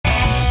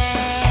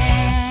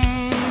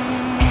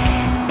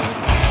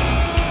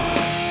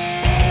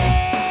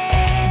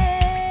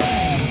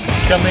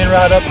come in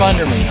right up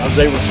under me. I was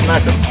able to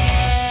smack her.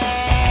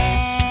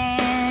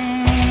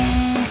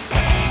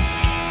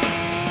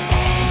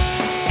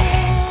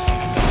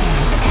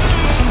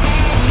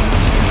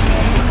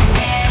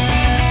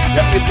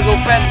 Got me a big old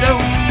fat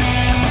doe.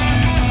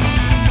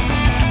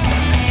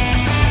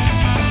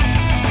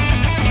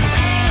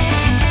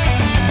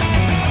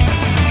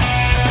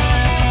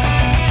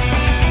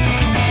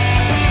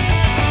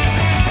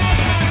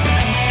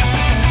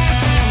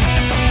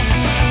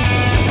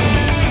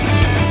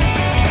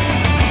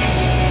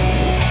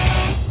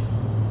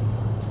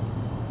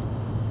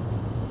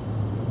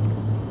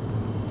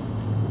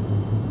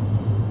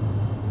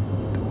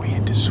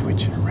 Is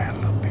switching around a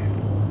little bit.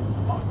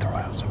 I'm gonna throw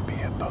out some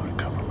BFO to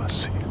cover my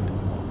scent.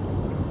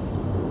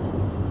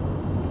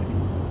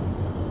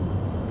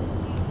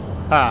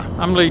 Hi,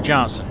 I'm Lee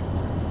Johnson.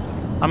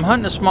 I'm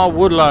hunting a small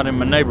woodlot in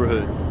my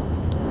neighborhood.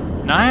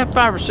 Now I have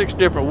 5 or 6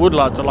 different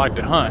woodlots I like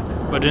to hunt,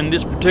 but in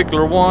this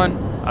particular one,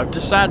 I've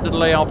decided to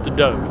lay off the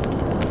doe.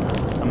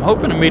 I'm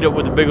hoping to meet up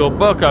with a big old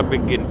buck I've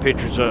been getting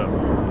pictures of.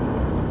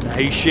 Now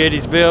he shed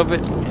his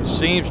velvet and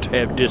seems to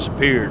have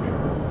disappeared.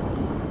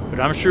 But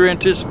I'm sure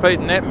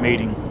anticipating that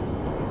meeting.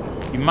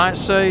 You might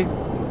say,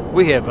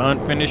 we have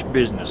unfinished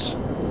business.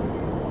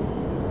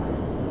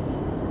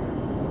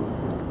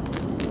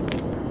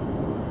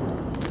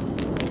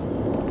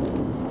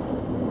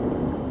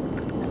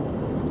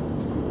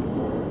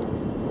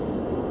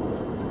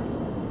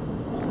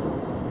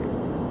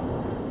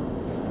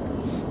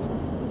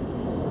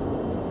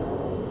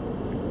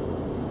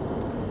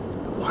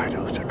 The white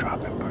oaks are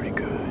dropping pretty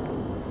good.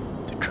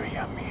 The tree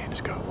I'm in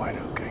has got white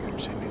oak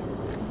acorns in it.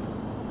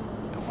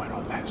 The one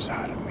on that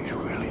side of me is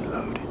really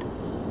loaded.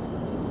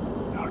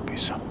 There ought to be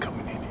something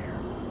coming in here.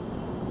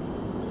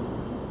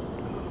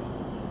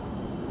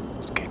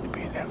 It's getting to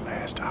be that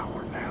last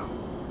hour now.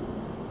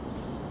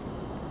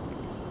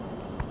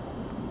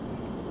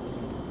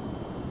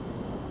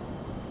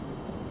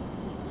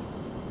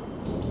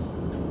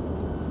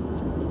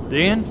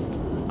 Then,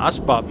 I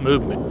spot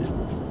movement.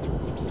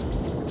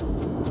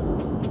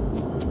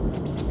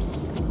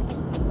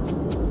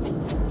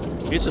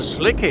 It's a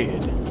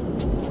slickhead.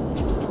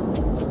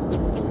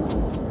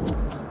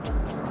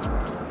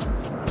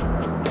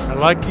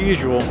 Like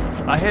usual,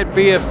 I had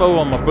BFO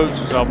on my boots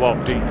as I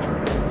walked in.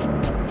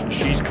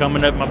 She's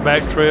coming up my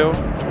back trail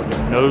with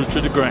her nose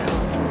to the ground.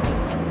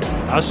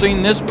 I've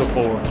seen this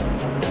before.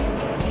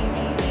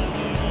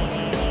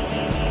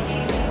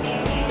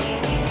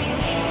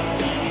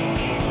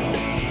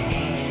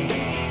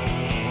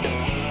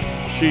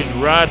 She's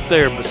right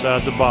there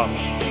beside the bottle.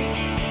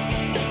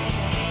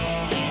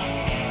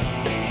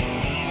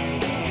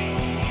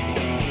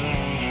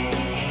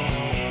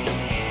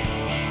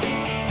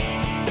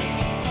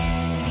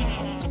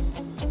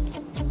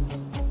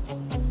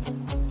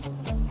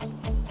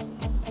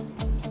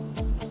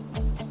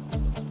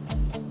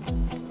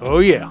 Oh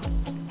yeah,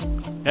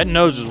 that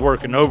nose is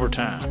working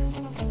overtime.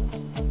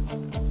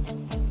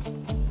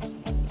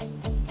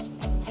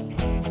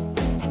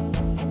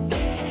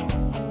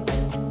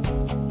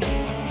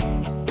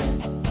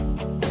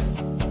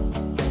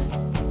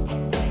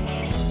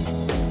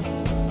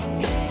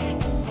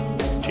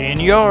 Ten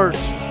yards.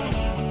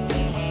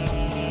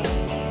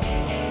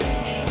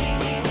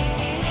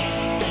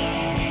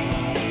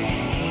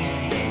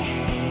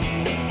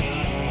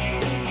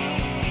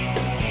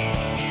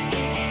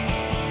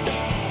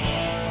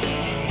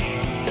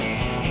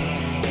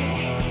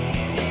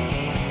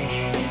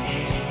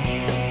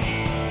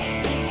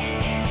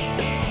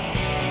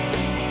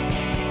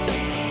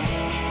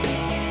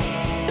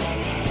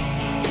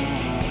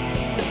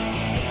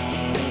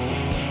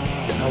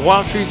 Now,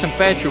 while she's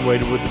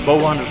infatuated with the bow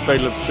hunter's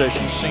fatal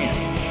obsession scent,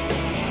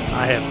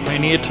 I have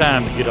plenty of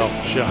time to get off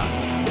the shot.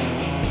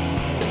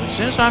 And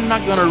since I'm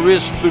not going to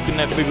risk spooking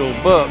that big old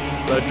buck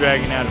by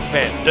dragging out a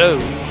fat doe,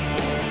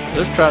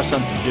 let's try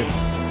something different.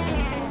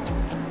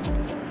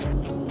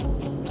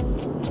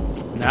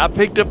 Now, I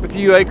picked up a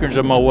few acorns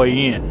on my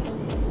way in.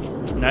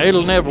 Now,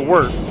 it'll never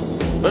work,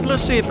 but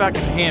let's see if I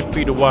can hand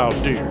feed a wild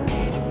deer.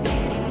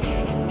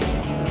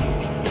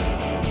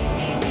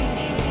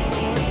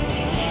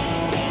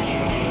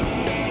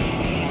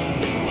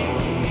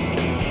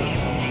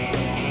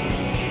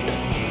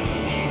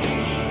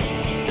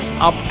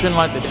 I'll pretend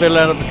like they fell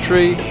out of a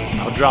tree,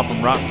 and I'll drop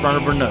them right in front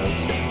of her nose.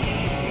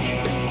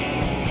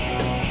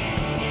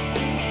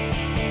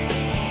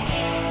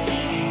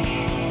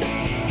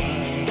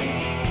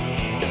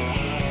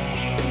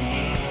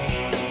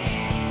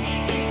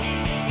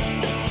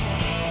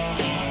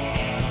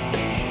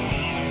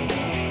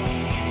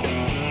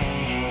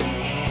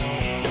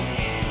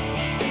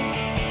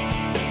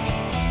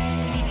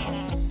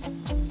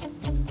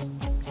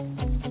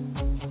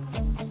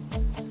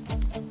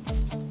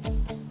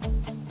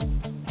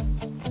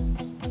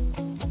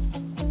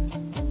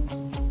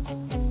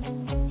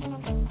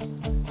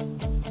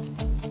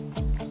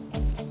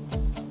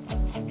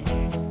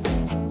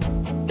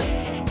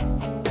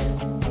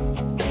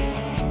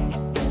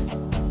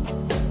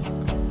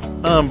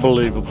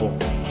 Unbelievable.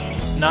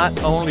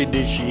 Not only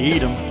did she eat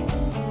them,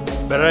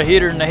 but I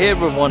hit her in the head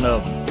with one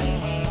of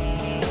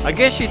them. I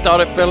guess she thought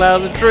it fell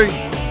out of the tree.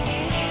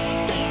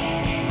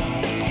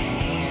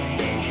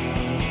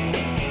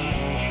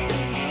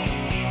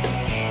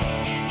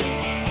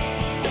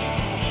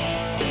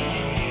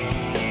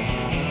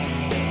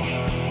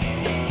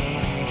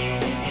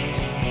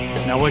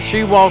 Now when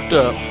she walked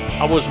up,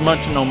 I was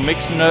munching on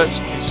mixed nuts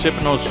and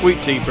sipping on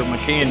sweet tea from my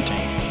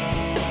canteen.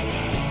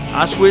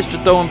 I switched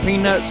to throwing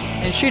peanuts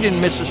and she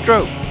didn't miss a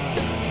stroke.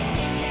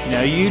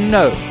 Now you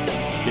know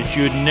that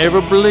you'd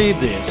never believe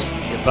this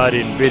if I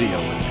didn't video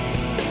it.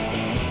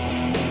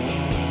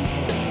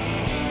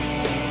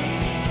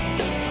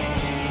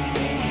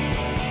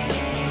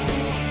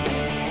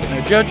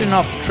 Now judging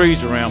off the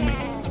trees around me,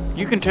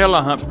 you can tell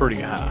I hunt pretty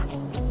high.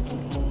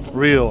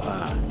 Real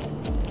high.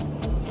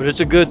 But it's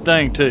a good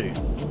thing too.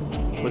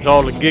 With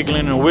all the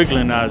giggling and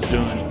wiggling I was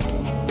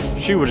doing,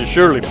 she would have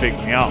surely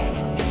picked me off.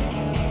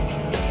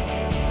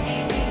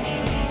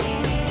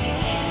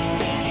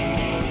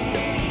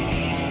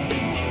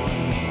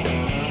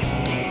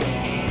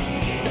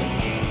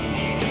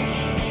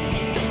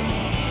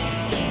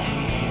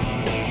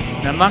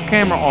 Now my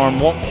camera arm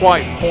won't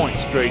quite point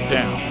straight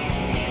down,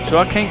 so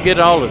I can't get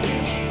all of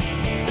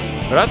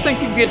this, but I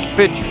think you get the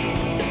picture.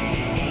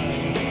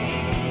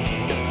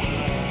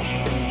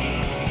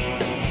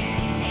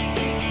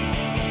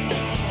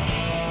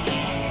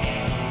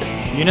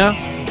 You know,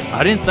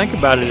 I didn't think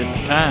about it at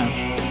the time,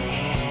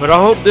 but I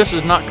hope this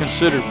is not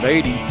considered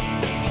baiting.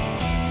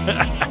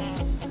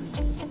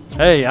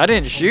 Hey, I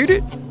didn't shoot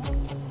it.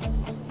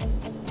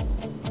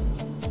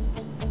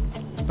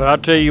 But I'll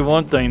tell you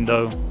one thing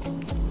though,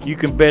 you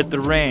can bet the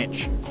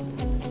ranch,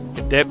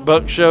 if that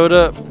buck showed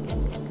up,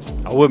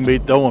 I wouldn't be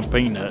throwing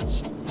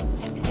peanuts.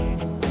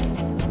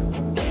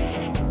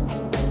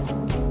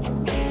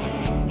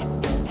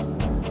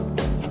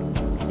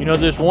 You know,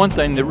 there's one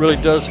thing that really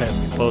does have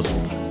me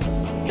puzzled.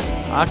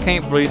 I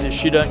can't believe that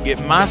she doesn't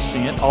get my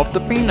scent off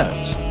the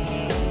peanuts.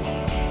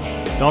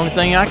 The only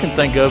thing I can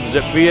think of is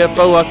that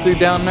VFO I threw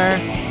down there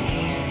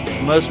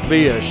must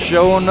be a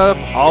show enough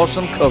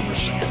awesome cover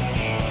scent.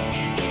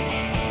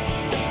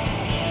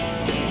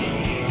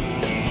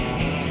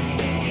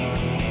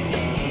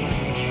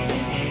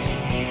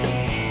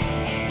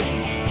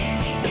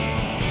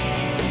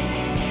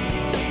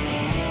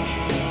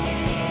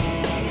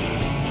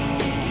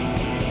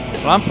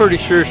 Well, I'm pretty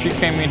sure she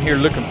came in here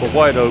looking for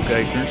white oak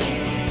acorns,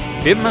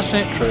 hit my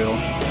scent trail,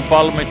 and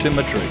followed me to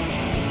my tree.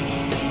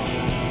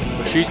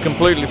 But she's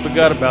completely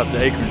forgot about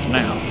the acorns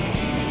now,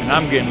 and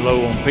I'm getting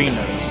low on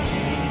peanuts.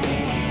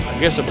 I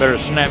guess I better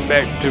snap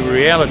back to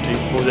reality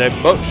before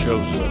that buck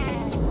shows up.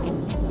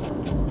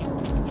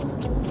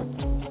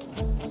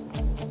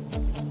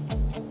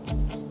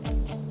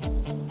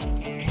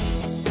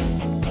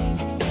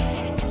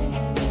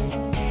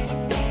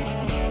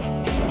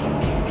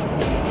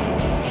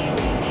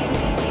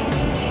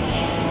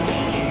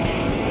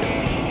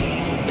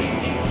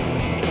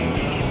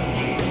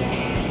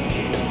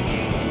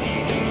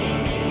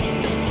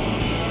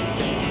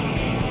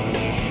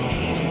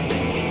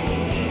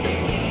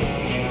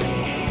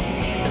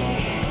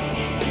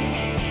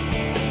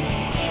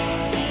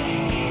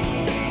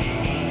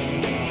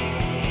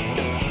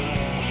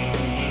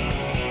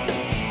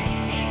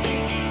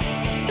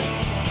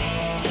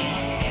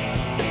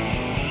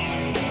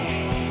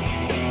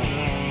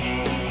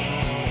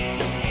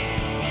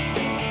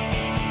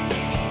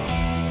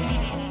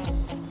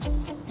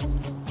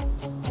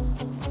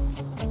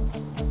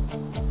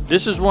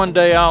 This is one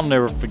day I'll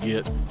never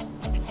forget.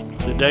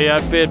 The day I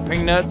fed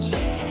peanuts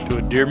to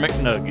a deer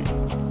McNugget.